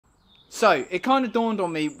So, it kind of dawned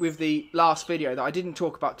on me with the last video that I didn't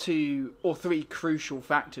talk about 2 or 3 crucial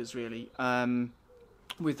factors, really,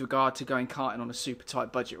 with regard to going karting on a super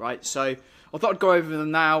tight budget, right? So, I thought I'd go over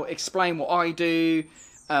them now, explain what I do,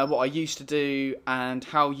 what I used to do, and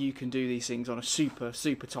how you can do these things on a super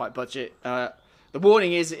tight budget. The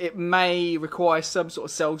warning is it may require some sort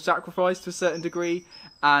of self-sacrifice to a certain degree,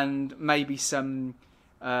 and maybe some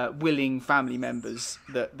willing family members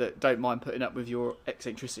that don't mind putting up with your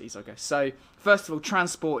eccentricities, I guess. So, first of all,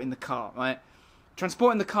 transport in the car, right?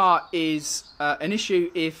 Transport in the car is an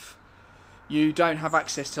issue if you don't have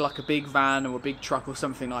access to like a big van or a big truck or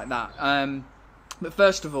something like that. But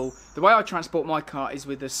first of all, the way I transport my car is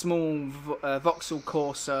with a small Vauxhall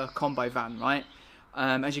Corsa combo van, right?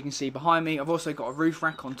 As you can see behind me, I've also got a roof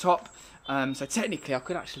rack on top. So technically, I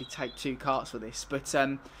could actually take 2 carts for this. But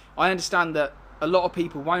I understand that a lot of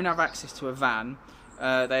people won't have access to a van.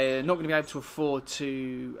 They're not going to be able to afford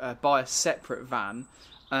to buy a separate van.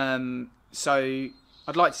 So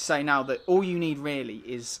I'd like to say now that all you need really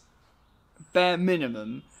is bare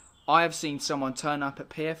minimum. I have seen someone turn up at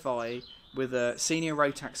PFI with a senior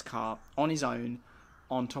Rotax car on his own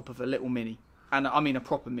on top of a little Mini. And I mean a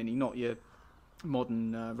proper Mini, not your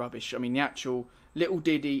modern rubbish. I mean the actual little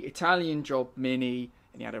Diddy Italian job Mini,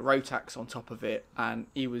 and he had a Rotax on top of it, and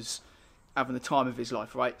he was having the time of his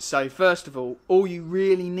life, right? So first of all you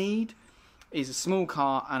really need is a small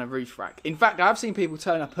car and a roof rack. In fact, I've seen people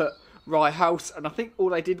turn up at Rye House, and I think all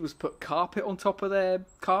they did was put carpet on top of their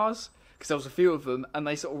cars, because there was a few of them, and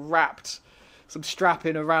they sort of wrapped some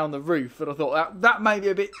strapping around the roof, and I thought that may be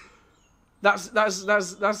a bit. That's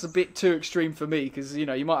a bit too extreme for me, because you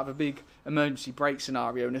know you might have a big emergency brake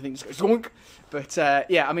scenario and everything just goes zonk. But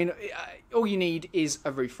yeah, I mean, all you need is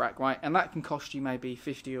a roof rack, right? And that can cost you maybe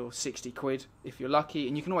 50 or 60 quid if you're lucky,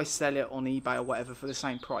 and you can always sell it on eBay or whatever for the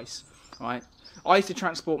same price, right? I used to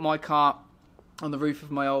transport my car on the roof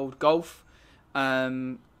of my old Golf,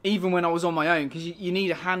 even when I was on my own, because you need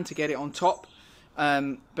a hand to get it on top.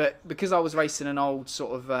 But because I was racing an old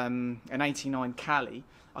sort of an 89 Cali,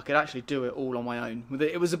 I could actually do it all on my own.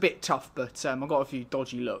 It was a bit tough, but I got a few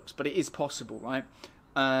dodgy looks, but it is possible, right?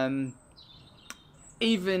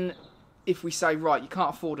 Even if we say, right, you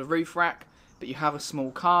can't afford a roof rack, but you have a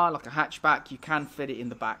small car, like a hatchback, you can fit it in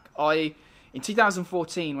the back. In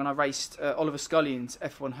 2014, when I raced Oliver Scullion's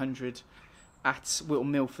F100 at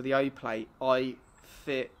Wilton Mill for the O-Plate, I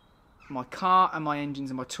fit my car and my engines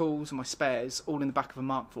and my tools and my spares all in the back of a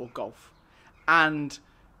Mark IV Golf, and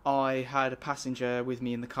I had a passenger with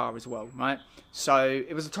me in the car as well, right? So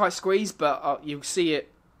it was a tight squeeze, but you'll see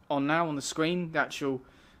it on now on the screen, the actual,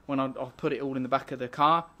 when I'll put it all in the back of the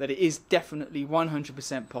car, that it is definitely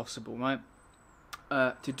 100% possible, right,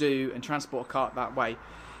 to do and transport a car that way.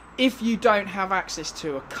 If you don't have access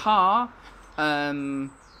to a car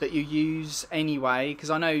that you use anyway, because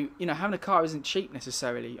I know, you know, having a car isn't cheap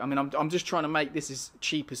necessarily. I mean, I'm just trying to make this as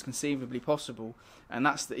cheap as conceivably possible, and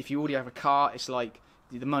that's that. If you already have a car, it's like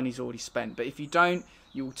the money's already spent. But if you don't,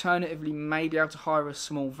 you alternatively may be able to hire a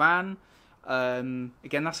small van. Again,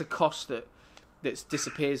 that's a cost that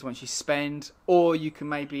disappears once you spend, or you can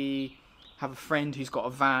maybe have a friend who's got a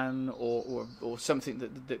van or something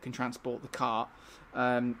that can transport the car.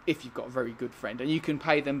 If you've got a very good friend, and you can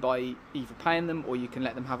pay them by either paying them, or you can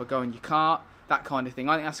let them have a go in your car, that kind of thing.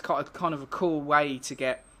 I think that's kind of a cool way to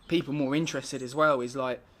get people more interested as well, is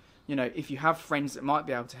like, you know, if you have friends that might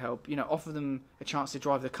be able to help, you know, offer them a chance to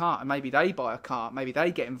drive the car, and maybe they buy a car, maybe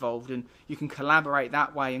they get involved, and you can collaborate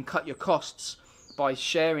that way and cut your costs by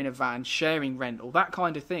sharing a van, sharing rental, that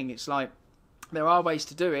kind of thing. It's like, there are ways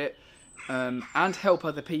to do it, and help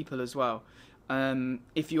other people as well.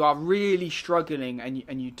 If you are really struggling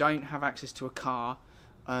and you don't have access to a car,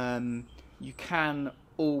 you can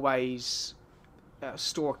always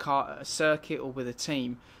store a car at a circuit or with a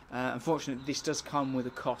team. Unfortunately, this does come with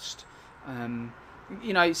a cost.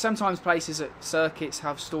 You know, sometimes places at circuits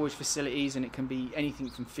have storage facilities, and it can be anything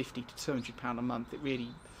from £50 to £200 a month. It really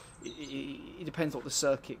it depends what the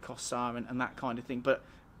circuit costs are and that kind of thing. But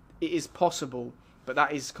it is possible. But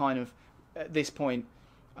that is kind of, at this point,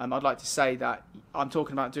 I'd like to say that I'm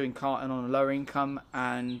talking about doing karting on a lower income,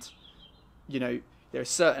 and you know, there are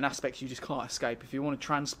certain aspects you just can't escape. If you want to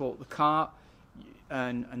transport the car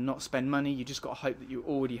and not spend money, you just got to hope that you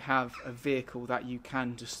already have a vehicle that you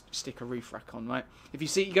can just stick a roof rack on, right? If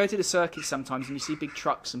you go to the circuit sometimes and you see big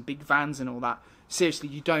trucks and big vans and all that, seriously,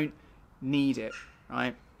 you don't need it,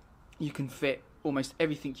 right? You can fit almost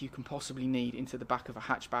everything you can possibly need into the back of a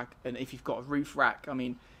hatchback, and if you've got a roof rack, I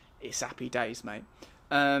mean, it's happy days, mate.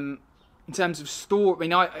 In terms of store, I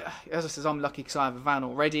mean, as I said, I'm lucky because I have a van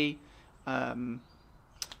already.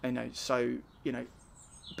 You know, so you know,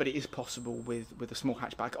 but it is possible with a small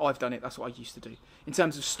hatchback. I've done it. That's what I used to do. In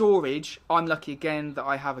terms of storage, I'm lucky again that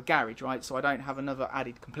I have a garage, right? So I don't have another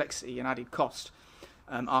added complexity and added cost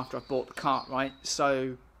after I've bought the cart, right?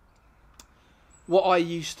 So what I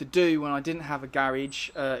used to do when I didn't have a garage,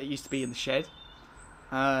 it used to be in the shed.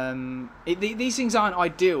 These things aren't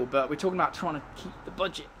ideal, but we're talking about trying to keep the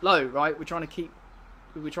budget low, right? We're trying to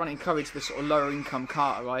encourage the sort of lower income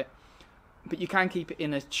carter, right? But you can keep it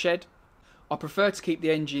in a shed. I prefer to keep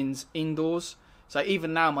the engines indoors. So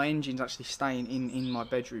even now my engine's actually staying in my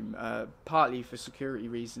bedroom, partly for security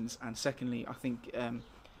reasons, and secondly I think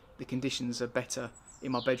the conditions are better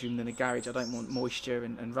in my bedroom than a garage. I don't want moisture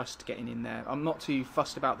and rust getting in there. I'm not too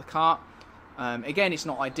fussed about the cart. Again, it's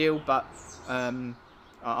not ideal, but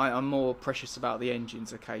I'm more precious about the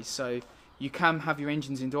engines, okay? So you can have your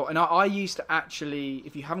engines indoor. And I used to actually,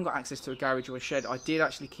 if you haven't got access to a garage or a shed, I did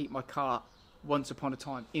actually keep my cart once upon a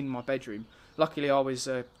time in my bedroom. Luckily, I was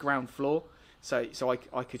ground floor, so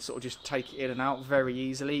I could sort of just take it in and out very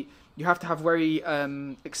easily. You have to have very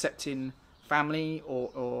accepting family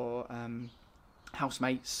or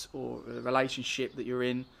housemates or a relationship that you're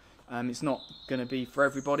in. It's not going to be for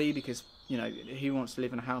everybody because, you know, who wants to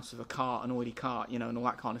live in a house with a cart, an oily cart, you know, and all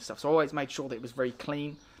that kind of stuff. So I always made sure that it was very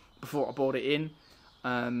clean before I brought it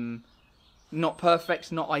in. Not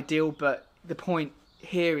perfect, not ideal, but the point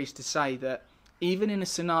here is to say that even in a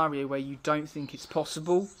scenario where you don't think it's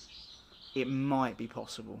possible, it might be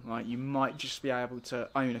possible, right? You might just be able to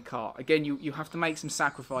own a cart. Again, you have to make some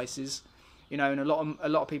sacrifices, you know, and a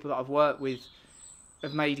lot of people that I've worked with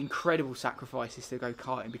have made incredible sacrifices to go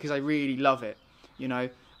karting because they really love it. You know,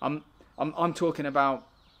 I'm talking about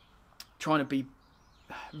trying to be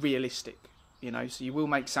realistic, you know, so you will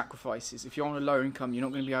make sacrifices. If you're on a low income, you're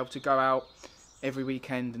not going to be able to go out every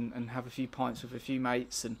weekend and have a few pints with a few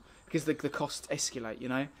mates, and because the costs escalate, you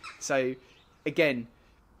know. So again,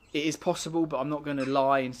 it is possible, but I'm not going to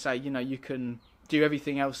lie and say, you know, you can do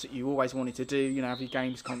everything else that you always wanted to do, you know, have your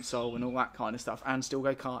games console and all that kind of stuff, and still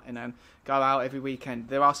go karting and go out every weekend.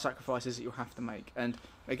 There are sacrifices that you'll have to make, and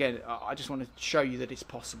again, I just want to show you that it's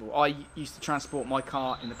possible. I used to transport my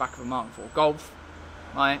car in the back of a Mark IV Golf,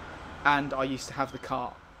 right, and I used to have the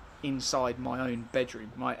cart inside my own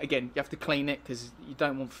bedroom, right. Again, you have to clean it because you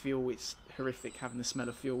don't want fuel. It's horrific having the smell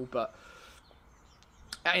of fuel, but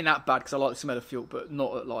it ain't that bad because I like the smell of fuel, but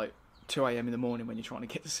not at like 2 AM in the morning when you're trying to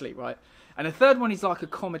get to sleep, right. And the third one is like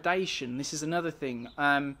accommodation. This is another thing.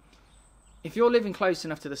 If you're living close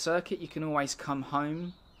enough to the circuit, you can always come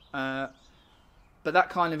home, but that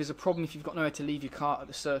kind of is a problem if you've got nowhere to leave your cart at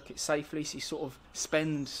the circuit safely. So you sort of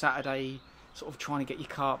spend Saturday sort of trying to get your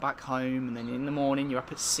cart back home, and then in the morning you're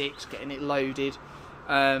up at 6 getting it loaded.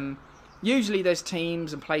 Usually there's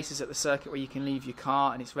teams and places at the circuit where you can leave your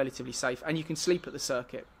car and it's relatively safe, and you can sleep at the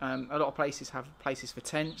circuit. A lot of places have places for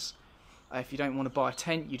tents. If you don't want to buy a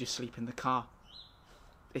tent, you just sleep in the car.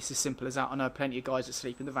 It's as simple as that. I know plenty of guys that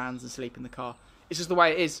sleep in the vans and sleep in the car. It's just the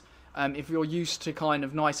way it is. If you're used to kind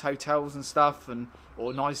of nice hotels and stuff,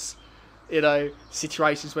 or nice, you know,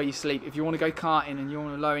 situations where you sleep, if you want to go karting and you're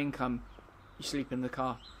on a low income, you sleep in the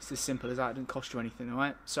car. It's as simple as that. It doesn't cost you anything, all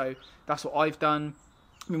right? So that's what I've done.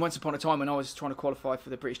 I mean, once upon a time when I was trying to qualify for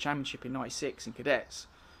the British Championship in '96 in cadets,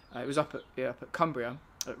 it was up at Cumbria,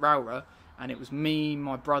 at Rowra, and it was me,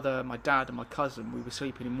 my brother, my dad, and my cousin. We were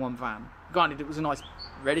sleeping in one van. Granted, it was a nice,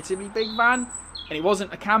 relatively big van, and it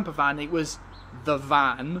wasn't a camper van. It was the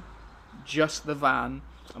van, just the van,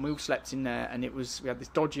 and we all slept in there. And we had this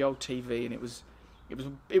dodgy old TV, and it was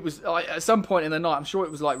like, at some point in the night, I'm sure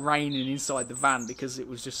it was like raining inside the van because it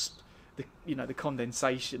was just the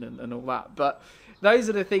condensation and all that. But those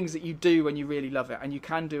are the things that you do when you really love it, and you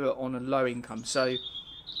can do it on a low income. So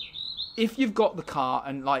if you've got the car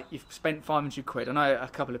and like you've spent 500 quid, I know a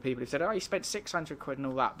couple of people have said, oh, you spent 600 quid and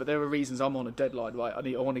all that, but there are reasons. I'm on a deadline, right? I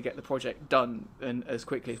want to get the project done and as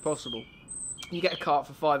quickly as possible. You get a cart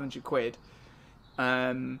for 500 quid.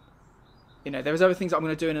 There's other things that I'm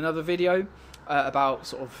going to do in another video about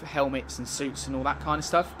sort of helmets and suits and all that kind of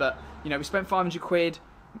stuff. But, we spent 500 quid.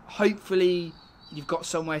 Hopefully you've got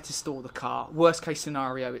somewhere to store the car. Worst case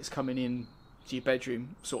scenario, it's coming in to your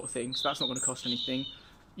bedroom sort of thing. So that's not going to cost anything.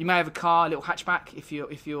 You may have a car, a little hatchback, if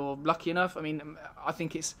you're lucky enough. I mean, I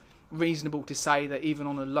think it's reasonable to say that even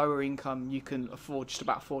on a lower income, you can just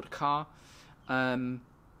about afford a car.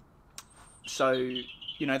 So,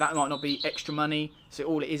 that might not be extra money. So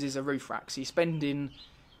all it is a roof rack. So you're spending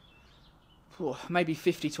maybe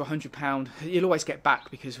 £50 to £100. You'll always get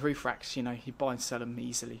back because roof racks, you buy and sell them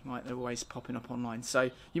easily, right? They're always popping up online.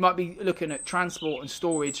 So you might be looking at transport and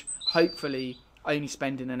storage, hopefully only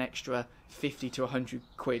spending an extra 50 to 100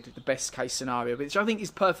 quid, the best case scenario, which I think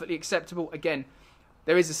is perfectly acceptable. Again,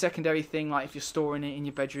 There is a secondary thing, like if you're storing it in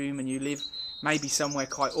your bedroom and you live maybe somewhere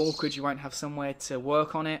quite awkward, you won't have somewhere to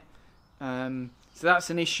work on it. So that's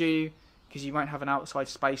an issue, because you won't have an outside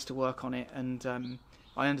space to work on it, and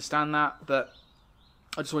I understand that, but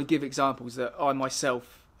I just want to give examples that I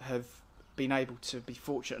myself have been able to be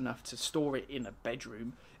fortunate enough to store it in a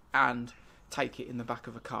bedroom and take it in the back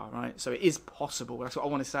of a car, right? So it is possible. That's what I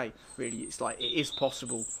want to say, really. It's like, it is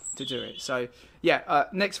possible to do it. So yeah,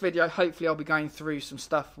 next video, hopefully I'll be going through some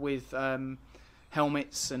stuff with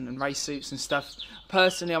helmets and race suits and stuff.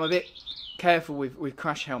 Personally, I'm a bit careful with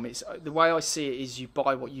crash helmets. The way I see it is you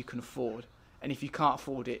buy what you can afford, and if you can't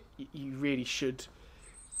afford it, you really should.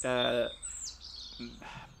 I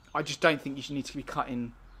just don't think you should need to be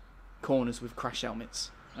cutting corners with crash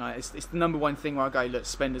helmets. It's the number one thing where I go, look,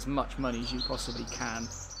 spend as much money as you possibly can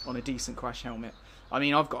on a decent crash helmet. I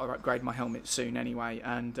mean, I've got to upgrade my helmet soon anyway,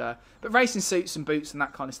 and but racing suits and boots and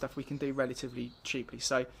that kind of stuff we can do relatively cheaply.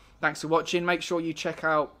 So thanks for watching. Make sure you check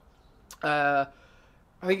out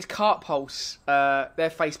I think it's Kart Pulse, their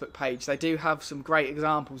Facebook page. They do have some great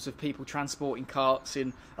examples of people transporting karts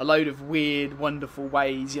in a load of weird, wonderful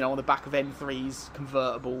ways, you know, on the back of M3s,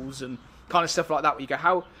 convertibles, and kind of stuff like that, where you go,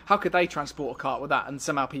 how could they transport a kart with that? And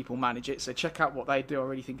somehow people manage it. So check out what they do. I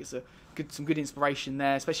really think it's some good inspiration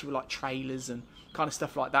there, especially with like trailers and kind of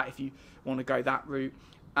stuff like that, if you want to go that route.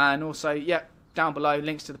 And also, yeah, down below,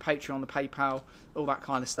 links to the Patreon, the PayPal, all that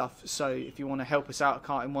kind of stuff. So if you want to help us out at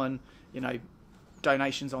Karting One, you know,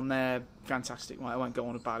 donations on there, fantastic. Well, I won't go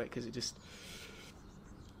on about it because it just,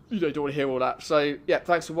 you don't want to hear all that. So yeah,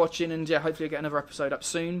 thanks for watching, and yeah, hopefully I'll get another episode up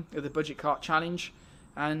soon of the Budget Kart Challenge.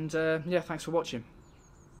 And yeah, thanks for watching.